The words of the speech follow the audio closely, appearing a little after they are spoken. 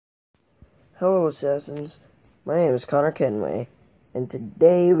Hello, Assassins. My name is Connor Kenway, and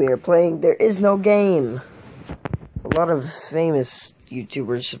today we are playing There Is No Game. A lot of famous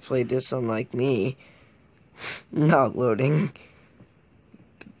YouTubers have played this, unlike me. Not loading.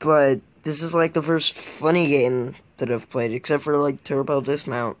 But this is like the first funny game that I've played, except for like Turbo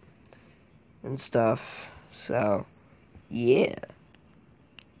Dismount and stuff. So, yeah.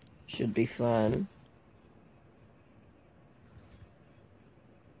 Should be fun.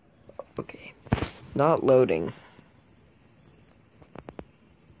 Okay. Not loading.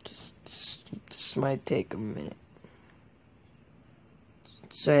 This might take a minute.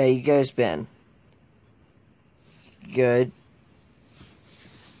 So, how you guys been? Good.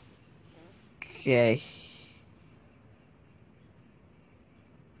 Okay.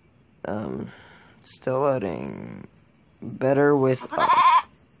 Still loading. Better with...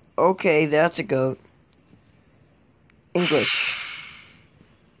 Okay, that's a goat. English.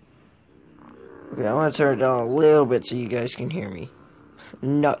 Okay, I'm gonna turn it down a little bit so you guys can hear me.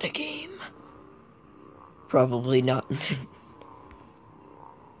 Not a game. Probably not.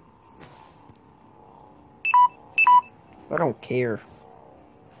 I don't care.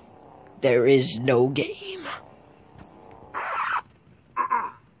 There is no game.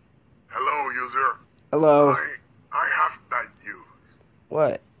 Hello, user. Hello. I have bad news.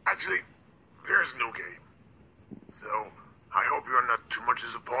 What? Actually, there's no game. So, I hope you're not too much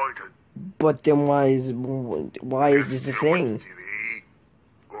disappointed. But then why is this a thing? TV,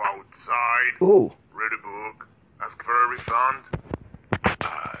 go outside, Ooh. read a book, ask for a refund.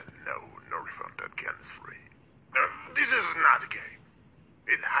 No refund. That can is free. This is not a game.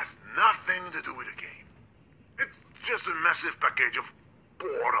 It has nothing to do with a game. It's just a massive package of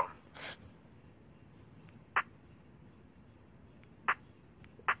boredom.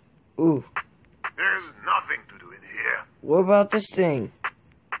 Ooh. There's nothing to do in here. What about this thing?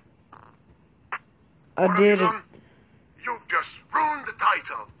 I What did have you it. done? You've just ruined the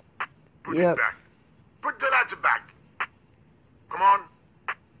title. Put Yep. it back. Put the letter back. Come on.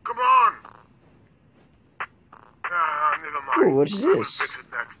 Come on. Never mind. Ooh, what is I will this? fix it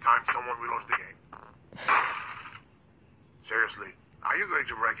next time someone reloads the game. Seriously, are you going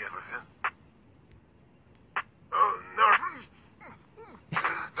to break everything? Oh, no.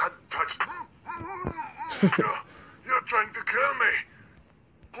 That touched... You're trying to kill me.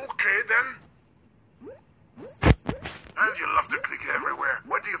 Okay, then. As you love to click everywhere,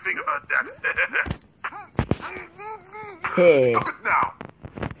 what do you think about that? Hey. Stop it now.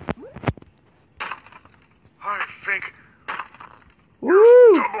 I think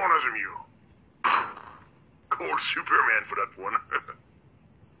Woo! stubborn as a mule. Call Superman for that one.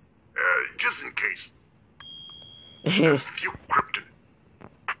 Just in case. A few kryptonite.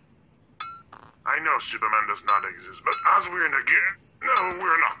 I know Superman does not exist, but as we're in a game, no,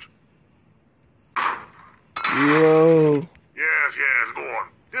 we're not. Whoa. Yes, go on.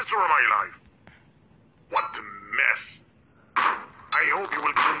 History of my life. What a mess. I hope you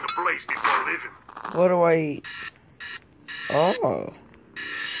will clean the place before leaving. What do I... Oh.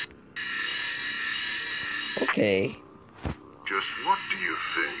 Okay. Just what do you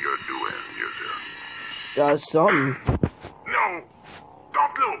think you're doing, user? Something. No!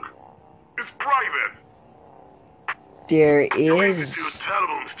 Don't look! It's private! There You made me do a is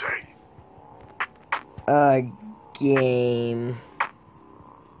terrible mistake. a game.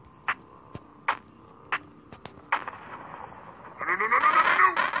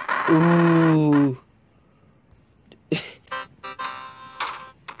 No. Ooh. Get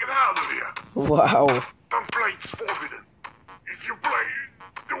out of here. Wow. Don't play, it's forbidden. If you play,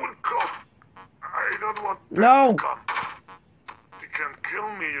 they will come. I don't want them No. to come. They can kill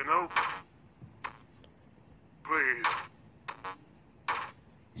me, you know? Please.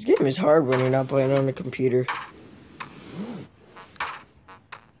 This game is hard when you're not playing on a computer.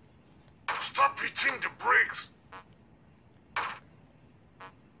 Stop hitting the bricks.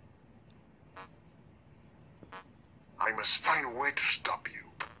 I must find a way to stop you.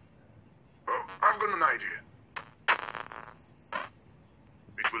 Oh, I've got an idea.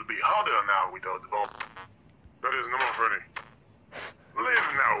 It will be harder now without the bomb. That is no more funny. Leave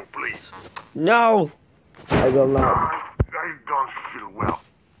now, please. No! I will not. I don't feel well.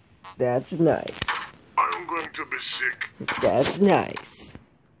 That's nice. I'm going to be sick. That's nice.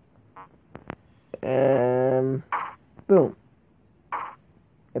 Boom.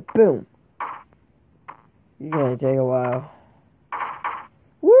 Boom. You're gonna take a while.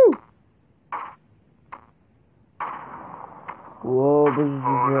 Woo! Whoa, this is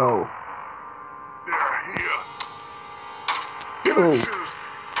a go. They're here. Ooh.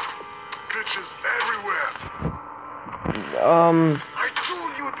 Glitches everywhere. I I told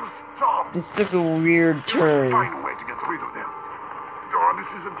you to stop. This took a weird You must turn. find a way to get rid of them. Oh,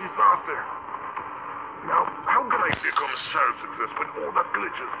 this is a disaster. Now, how can I become a success with all the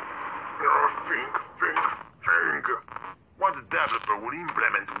glitches? Think. What developer would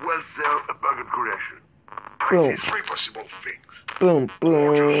implement well-cell bug creation? I Boom. see three possible things. Boom,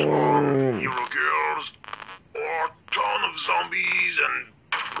 Fortress boom. Hero Girls, or ton of zombies and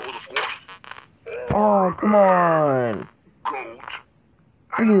goat, of course. Oh, come on. Goat.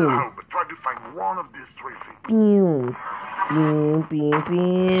 I don't know how, but try to find one of these three things. Boom. Boom, boom,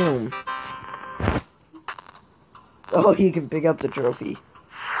 boom. Oh, you can pick up the trophy.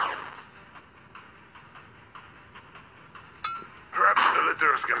 Perhaps the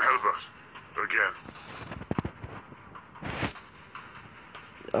letters can help us. Again.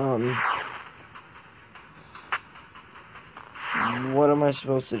 What am I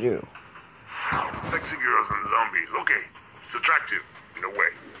supposed to do? Sexy girls and zombies. Okay. It's attractive, in a way.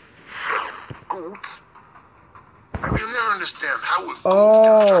 But goats? I will never understand how a goat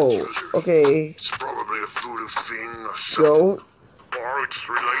can attract users. Okay. It's probably a voodoo thing or something. Goat. Or it's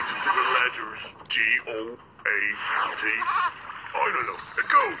related to the letters G-O-A-T. I don't know. A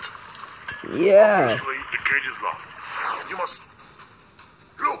goat. Yeah. Obviously, the cage is locked. You must...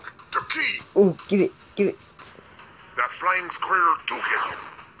 Look, the key. Oh, give it. Give it. That flying squirrel took it.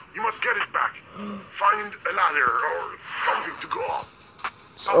 You must get it back. Find a ladder or something to go up.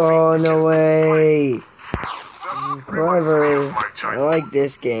 Something Oh, you no can way. find. That reminds me Clever. of my I childhood. like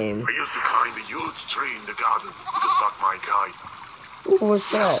this game. I used to climb a huge tree in the garden to get back my kite. Ooh, what's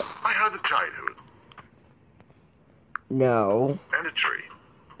that? I had a childhood No. and a tree.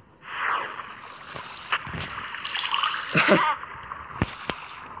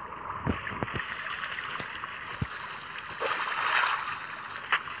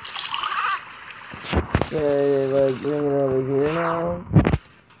 Okay, like, bring it over here now.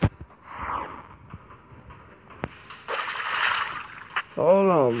 Hold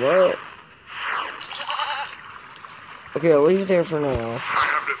on, what? Okay, I'll leave it there for now. I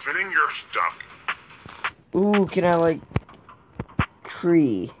have the feeling you're stuck. Ooh, can I, like,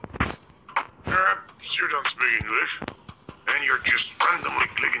 tree? Perhaps you don't speak English, and you're just randomly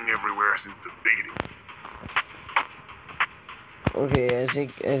clicking everywhere since the beginning. Okay, I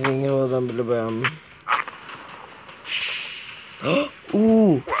think, hold on,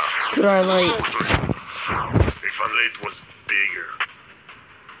 ooh, Well, could I, like, if a lid was bigger.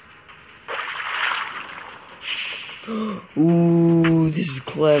 ooh, this is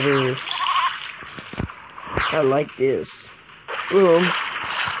clever. I like this. Boom.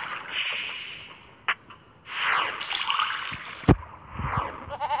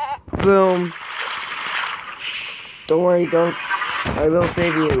 Boom. Don't worry, don't. I will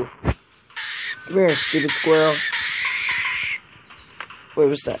save you. Come here, stupid squirrel. Wait,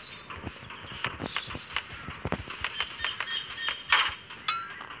 what's that?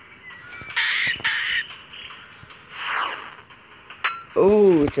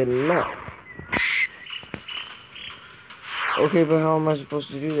 Oh, it's a nut. Okay, but how am I supposed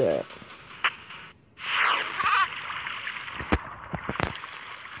to do that?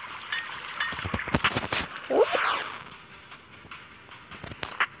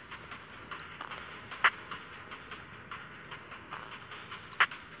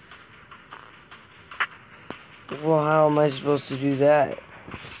 Well, how am I supposed to do that?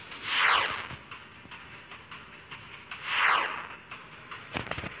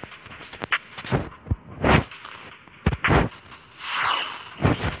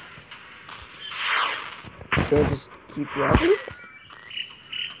 Should I just keep dropping it?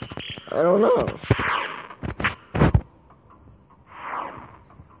 I don't know.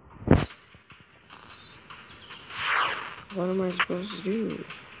 What am I supposed to do?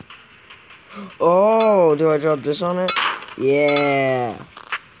 Oh, do I drop this on it? Yeah.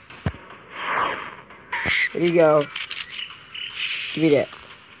 Here you go. Give me that.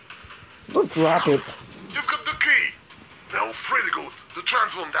 Don't drop it. You've got the key. Now free the goat to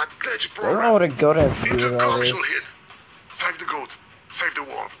transform that glitch I don't know program what a goat has to do into with all this. commercial hit. Save the goat. Save the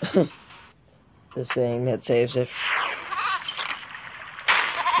world. The saying that saves it.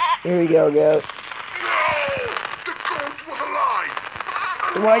 Here we go, goat. No! The goat was alive!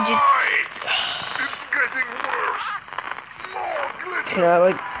 Why'd you... Alive! It's getting worse. More glitches. Can I,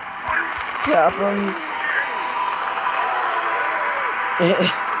 like, tap him?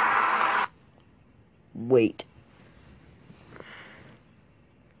 Wait.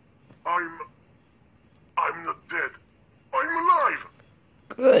 I'm not dead. I'm alive.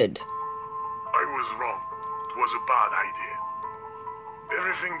 Good. I was wrong. It was a bad idea.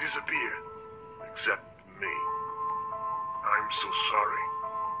 Everything disappeared. Except me. I'm so sorry.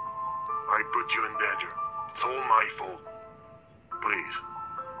 I put you in danger. It's all my fault. Please,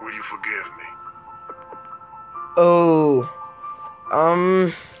 will you forgive me? Oh,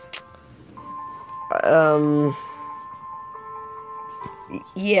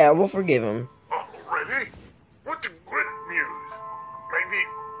 yeah, we'll forgive him. Already? What a great news. Maybe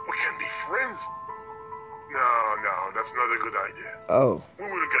we can be friends? No, that's not a good idea. Oh. We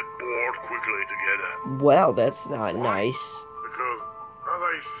will get bored quickly together. Well, that's not nice. Because, as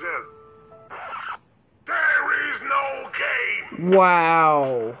I said, there is no game!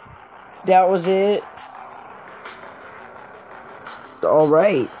 Wow. That was it?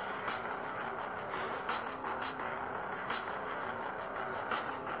 Alright.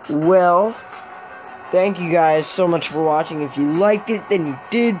 Well, thank you guys so much for watching. If you liked it, then you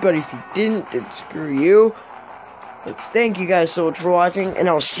did. But if you didn't, then screw you. But thank you guys so much for watching. And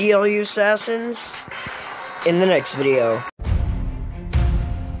I'll see all you assassins in the next video.